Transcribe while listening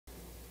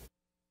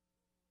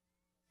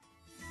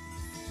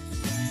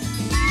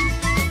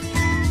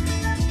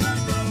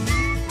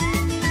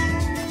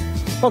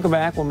Welcome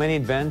back. Well, many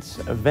events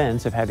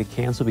have had to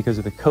cancel because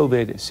of the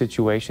COVID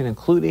situation,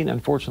 including,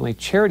 unfortunately,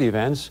 charity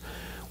events,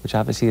 which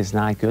obviously is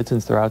not good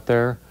since they're out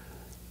there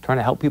trying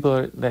to help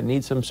people that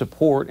need some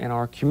support in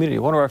our community.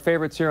 One of our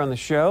favorites here on the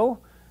show,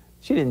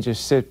 she didn't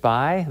just sit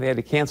by. They had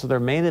to cancel their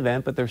main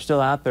event, but they're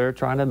still out there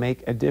trying to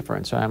make a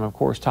difference. I'm, of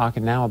course,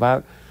 talking now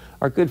about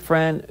our good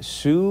friend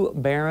Sue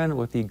Barron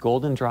with the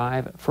Golden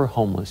Drive for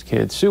Homeless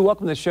Kids. Sue,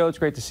 welcome to the show. It's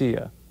great to see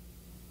you.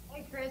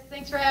 Hey, Chris.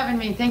 Thanks for having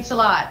me. Thanks a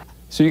lot.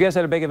 So you guys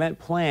had a big event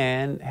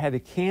planned, had to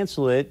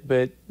cancel it,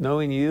 but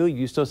knowing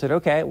you still said,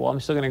 okay, well, I'm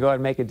still going to go out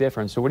and make a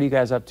difference. So what are you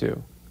guys up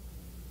to?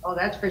 Oh,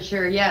 that's for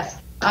sure. Yes.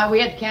 We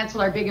had to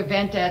cancel our big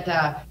event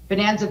at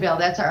Bonanzaville.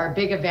 That's our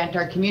big event,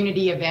 our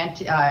community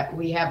event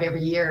we have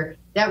every year.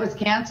 That was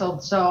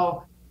canceled.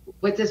 So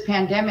with this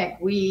pandemic,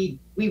 we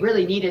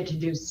really needed to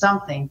do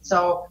something.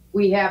 So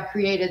we have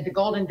created the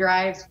Golden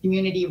Drive's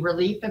Community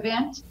Relief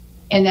Event,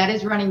 and that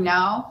is running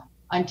now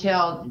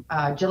until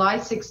July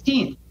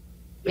 16th.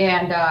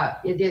 And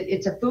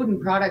it's a food and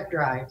product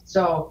drive.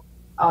 So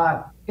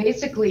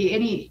basically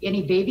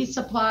any baby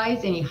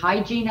supplies, any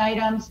hygiene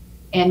items,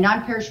 and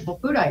non-perishable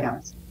food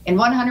items. And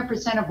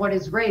 100% of what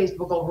is raised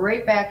will go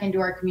right back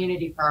into our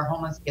community for our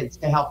homeless kids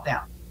to help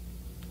them.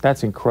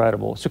 That's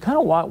incredible. So kind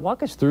of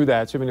walk us through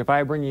that. So, I mean, if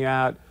I bring you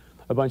out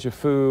a bunch of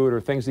food or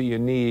things that you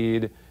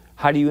need,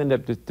 how do you end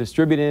up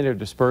distributing it or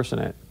dispersing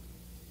it?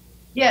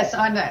 Yes,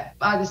 on the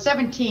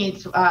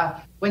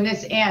 17th, when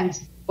this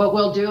ends, what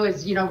we'll do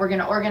is, we're going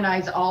to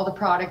organize all the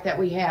product that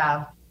we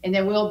have, and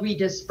then we'll be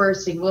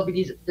dispersing. We'll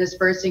be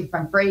dispersing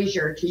from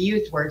Fraser to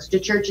YouthWorks to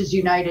Churches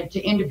United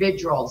to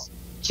individuals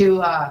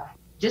to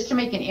just to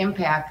make an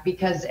impact,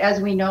 because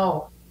as we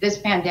know, this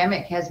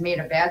pandemic has made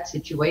a bad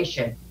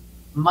situation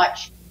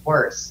much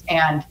worse.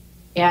 And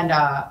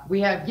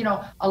we have,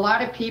 a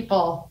lot of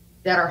people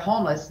that are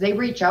homeless, they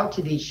reach out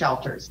to these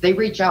shelters. They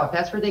reach out.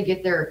 That's where they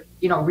get their,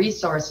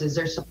 resources,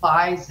 their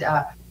supplies,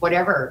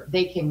 whatever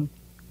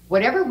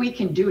we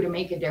can do to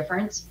make a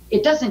difference.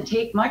 It doesn't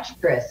take much,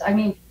 Chris. I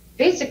mean,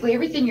 basically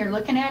everything you're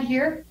looking at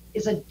here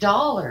is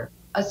 $1,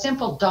 a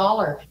simple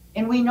 $1.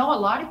 And we know a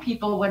lot of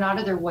people went out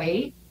of their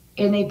way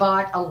and they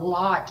bought a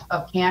lot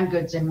of canned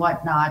goods and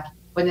whatnot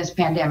when this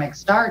pandemic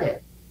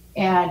started.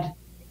 And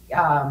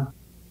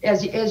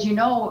as you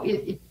know,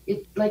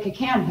 it like a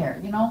can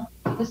here,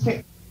 just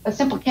a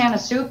simple can of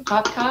soup,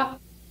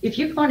 top. If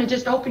you want to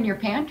just open your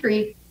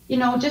pantry,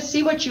 just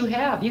see what you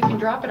have. You can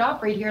drop it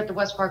off right here at the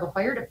West Fargo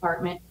Fire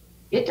Department.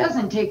 It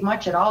doesn't take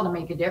much at all to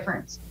make a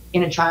difference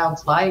in a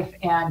child's life.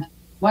 And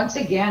once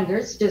again,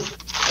 there's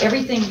just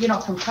everything,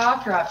 from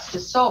cough drops to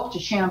soap to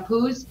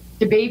shampoos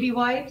to baby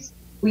wipes.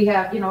 We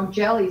have,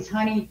 jellies,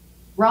 honey.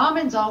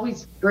 Ramen's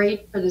always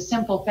great for the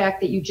simple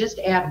fact that you just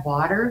add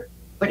water.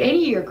 But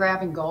any of your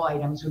grab-and-go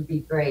items would be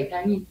great.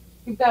 I mean,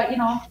 you've got,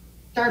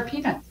 starved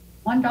peanuts,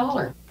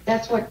 $1.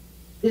 That's what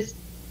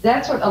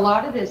a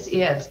lot of this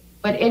is.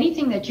 But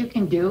anything that you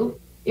can do,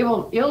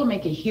 it'll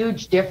make a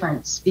huge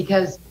difference,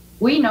 because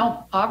we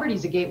know poverty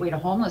is a gateway to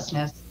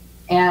homelessness,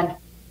 and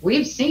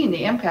we've seen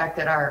the impact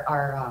that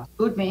our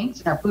food banks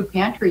and our food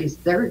pantries,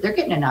 they're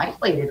getting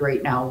annihilated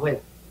right now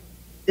with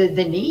the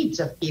needs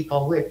of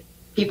people.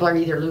 People are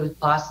either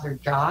lost their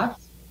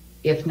jobs,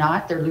 if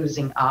not, they're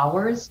losing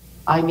hours.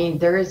 I mean,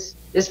 there is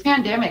this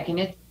pandemic,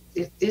 and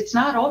it's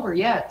not over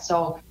yet.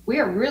 So we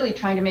are really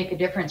trying to make a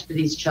difference for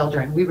these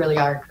children. We really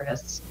are,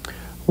 Chris.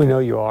 We know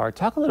you are.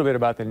 Talk a little bit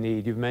about the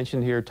need. You've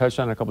mentioned here, touched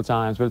on it a couple of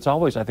times, but it's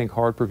always, I think,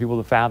 hard for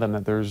people to fathom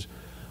that there's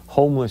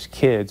homeless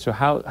kids. So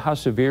how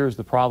severe is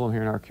the problem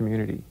here in our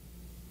community?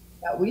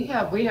 We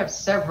have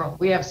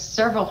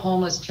several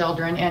homeless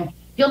children, and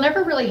you'll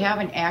never really have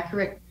an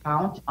accurate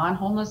count on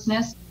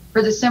homelessness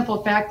for the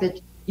simple fact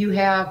that you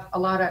have a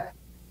lot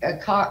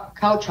of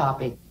couch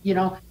hopping.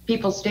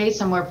 People stay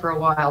somewhere for a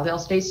while, they'll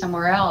stay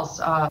somewhere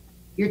else.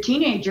 Your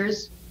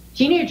teenagers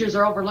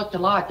are overlooked a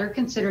lot. They're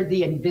considered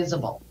the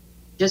invisible,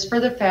 just for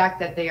the fact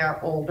that they are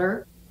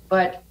older,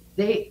 but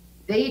they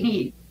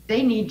need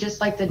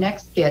just like the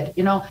next kid.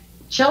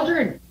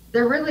 Children,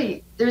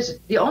 there's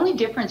the only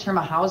difference from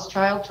a house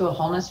child to a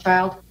homeless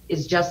child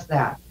is just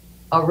that,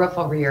 a roof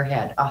over your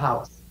head, a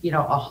house,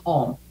 a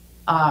home.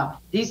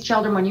 These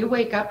children, when you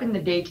wake up in the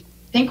day,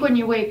 think when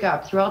you wake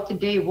up throughout the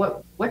day,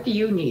 what do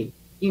you need?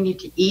 You need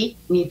to eat,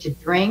 you need to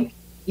drink,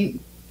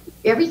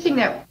 everything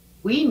that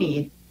we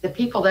need, the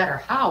people that are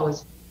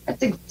housed,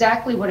 that's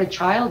exactly what a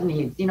child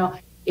needs.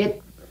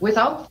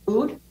 Without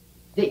food,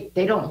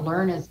 they don't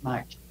learn as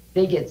much.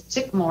 They get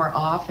sick more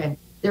often.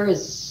 There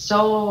is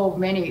so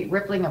many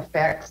rippling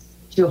effects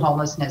to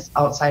homelessness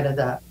outside of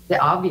the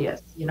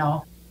obvious,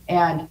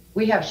 and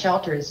we have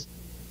shelters.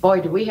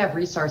 Boy, do we have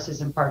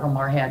resources in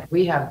Fargo-Moorhead.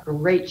 We have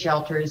great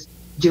shelters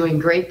doing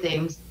great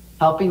things,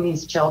 helping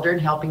these children,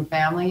 helping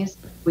families.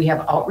 We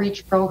have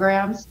outreach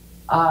programs.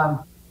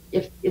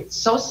 If it's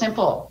so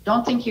simple,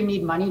 don't think you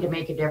need money to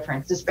make a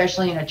difference,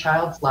 especially in a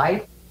child's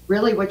life.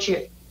 Really what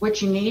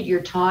you need,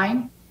 your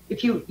time,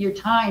 your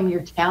time,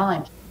 your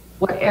talent,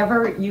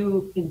 whatever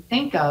you can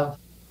think of,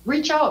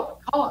 reach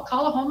out, call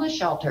a homeless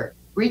shelter,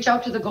 reach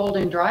out to the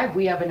Golden Drive.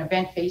 We have an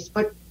event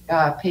Facebook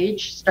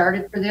page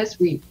started for this.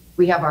 We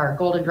have our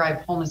Golden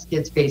Drive Homeless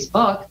Kids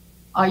Facebook.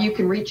 You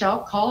can reach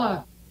out,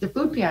 call the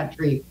food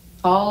pantry,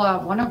 call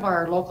one of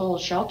our local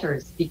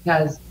shelters,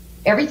 because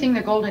everything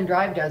the Golden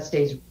Drive does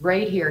stays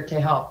right here to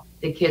help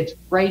the kids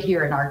right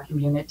here in our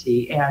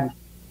community. And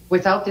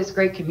without this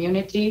great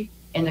community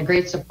and the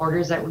great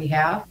supporters that we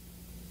have,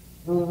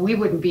 we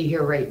wouldn't be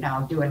here right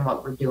now doing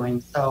what we're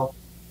doing. So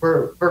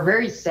we're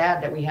very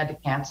sad that we had to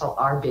cancel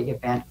our big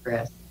event,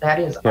 Chris. That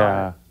is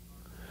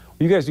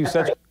you guys do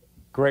such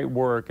great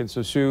work. And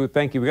so, Sue,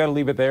 thank you. We got to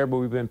leave it there, but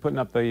we've been putting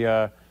up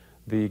the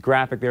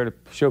graphic there to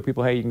show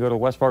people, hey, you can go to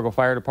West Fargo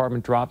Fire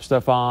Department, drop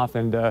stuff off,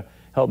 and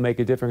help make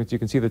a difference. You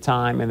can see the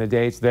time and the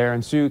dates there.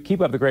 And Sue, keep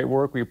up the great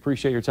work. We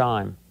appreciate your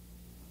time.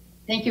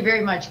 Thank you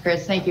very much,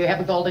 Chris. Thank you. Have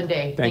a golden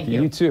day. Thank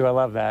you. You too. I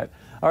love that.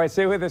 All right,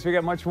 stay with us. We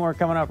got much more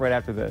coming up right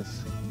after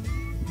this.